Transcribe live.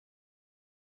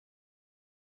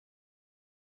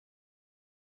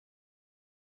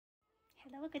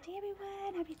Hello, good day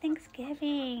everyone. Happy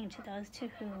Thanksgiving to those to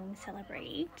whom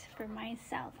celebrate. For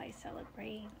myself, I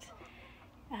celebrate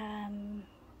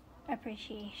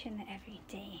appreciation every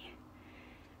day.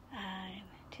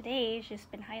 Today has just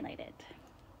been highlighted,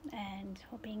 and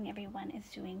hoping everyone is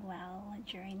doing well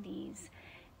during these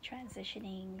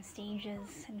transitioning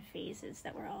stages and phases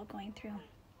that we're all going through.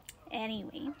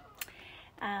 Anyway,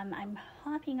 I'm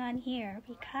hopping on here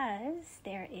because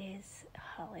there is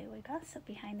Hollywood gossip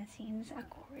behind the scenes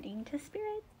according to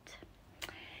Spirit.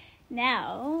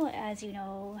 Now, as you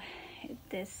know,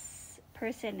 this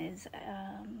person is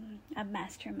a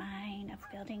mastermind of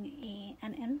building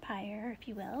an empire, if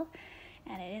you will,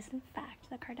 and it is in fact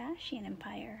the Kardashian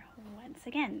empire once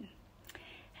again.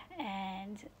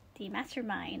 And the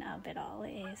mastermind of it all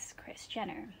is KRIS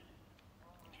Jenner.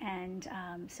 And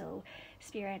so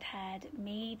Spirit had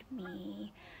made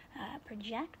me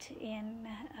project in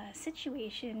a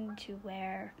situation to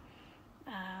where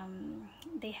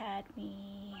they had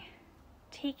me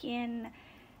take in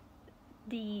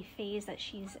the phase that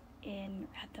she's in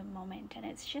at the moment. And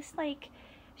it's just like,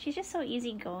 she's just so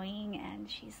easygoing, and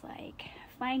she's like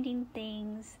finding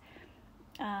things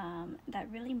that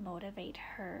really motivate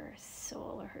her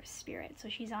soul or her spirit. So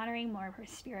she's honoring more of her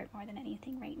spirit more than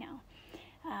anything right now.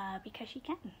 Because she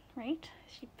can, right?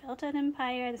 She built an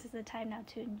empire. This is the time now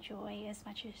to enjoy as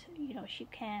much as she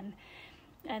can.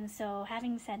 And so,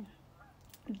 having said,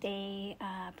 they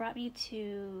brought me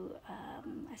to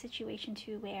a situation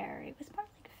to where it was more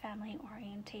like family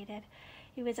orientated.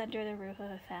 It was under the roof of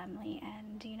a family,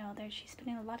 and she's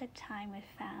spending a lot of time with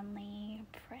family,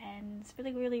 friends,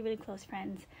 really, really, really close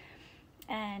friends,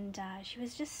 and she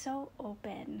was just so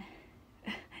open.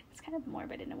 It's kind of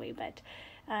morbid in a way, but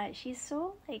she's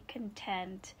so like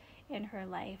content in her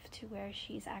life to where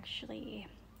she's actually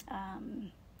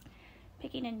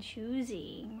picking and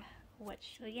choosing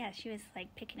she was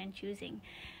like picking and choosing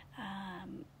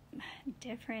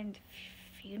different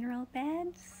funeral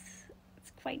beds.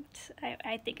 It's quite,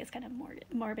 I think it's kind of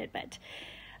morbid, but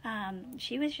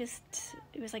she was just,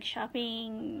 it was like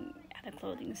shopping at a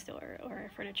clothing store or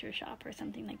a furniture shop or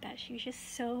something like that. She was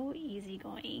just so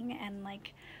easygoing, and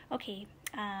like, okay,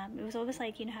 it was always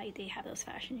like, how they have those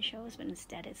fashion shows, but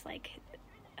instead it's like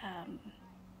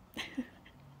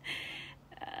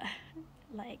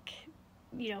like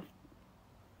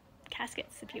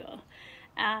caskets, if you will,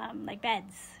 like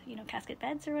beds, casket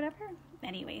beds or whatever.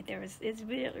 Anyway, it's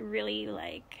really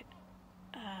like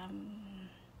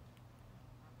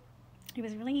it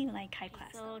was really like high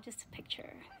class. So just a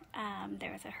picture.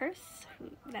 There was a hearse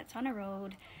that's on a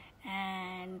road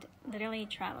and literally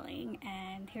traveling,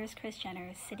 and here's KRIS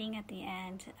Jenner sitting at the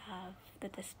end of the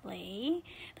display.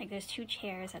 Like, there's two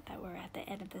chairs that were at the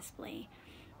end of the display,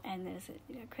 and there's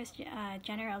KRIS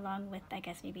Jenner along with, I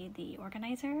guess, maybe the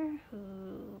organizer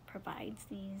who provides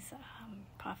these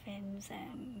coffins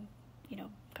and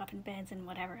coffin beds and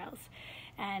whatever else.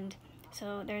 And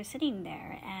so they're sitting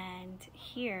there, and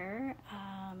here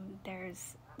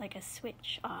there's like a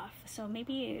switch off. So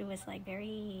maybe it was like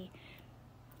very,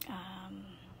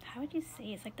 how would you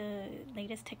say? It's like the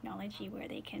latest technology where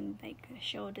they can like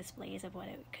show displays of what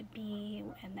it could be,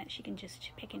 and that she can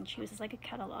just pick and choose. It's like a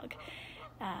catalog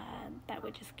that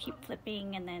would just keep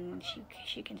flipping, and then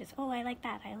she can just, oh, I like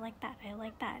that, I like that, I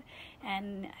like that.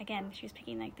 And again, she was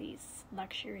picking like these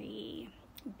luxury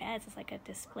beds. It's like a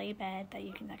display bed that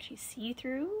you can actually see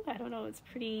through. I don't know, it's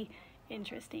pretty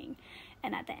interesting.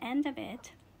 And at the end of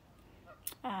it,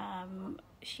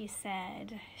 she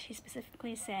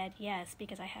specifically said, yes,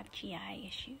 because I have GI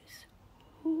issues.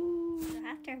 Ooh. So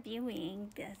after viewing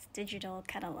this digital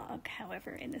catalog,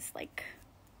 however, in this like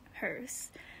hearse,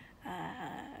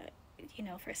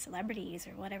 for celebrities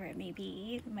or whatever it may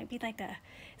be, it might be like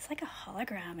it's like a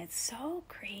hologram. It's so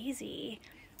crazy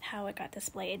how it got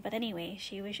displayed. But anyway,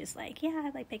 she was just like, yeah,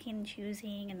 like picking and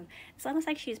choosing, and it's almost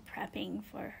like she's prepping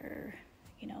for her,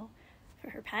 for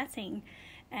her passing.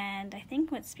 And I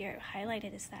think what Spirit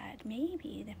highlighted is that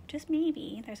maybe, just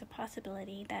maybe, there's a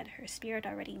possibility that her spirit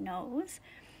already knows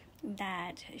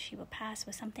that she will pass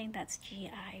with something that's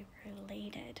GI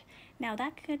related. Now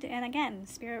that could, and again,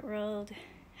 Spirit World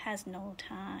has no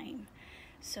time,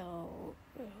 so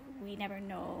we never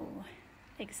know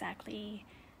exactly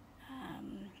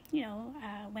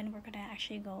when we're going to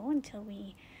actually go until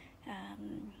we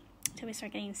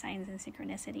start getting signs and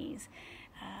synchronicities,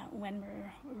 when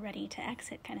we're ready to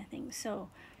exit, kind of thing. So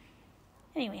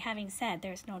anyway, having said,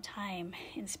 there's no time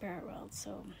in Spirit World,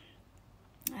 so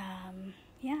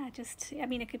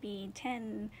it could be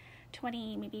 10,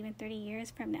 20, maybe even 30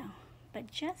 years from now, but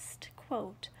just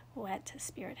quote what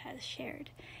Spirit has shared,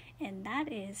 and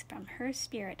that is from her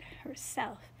spirit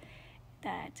herself,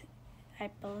 that I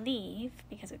believe,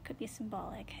 because it could be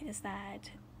symbolic, is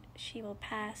that she will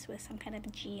pass with some kind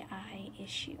of GI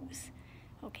issues.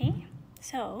 Okay,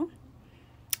 so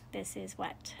this is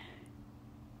what,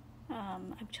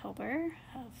 October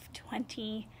of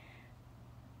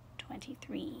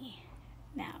 2023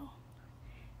 now.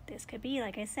 This could be,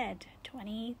 like I said,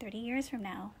 20, 30 years from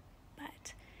now,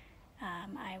 but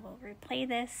I will replay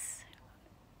this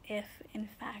if, in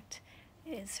fact,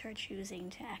 it's her choosing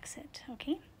to exit,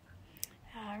 okay?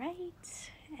 All right.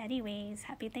 Anyways,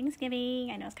 happy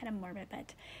Thanksgiving. I know it's kind of morbid,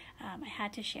 but I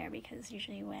had to share because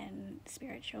usually when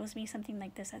Spirit shows me something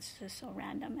like this, that's just so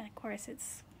random. And of course,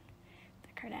 it's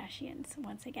the Kardashians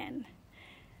once again.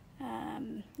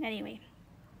 Anyway,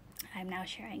 I'm now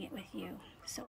sharing it with you.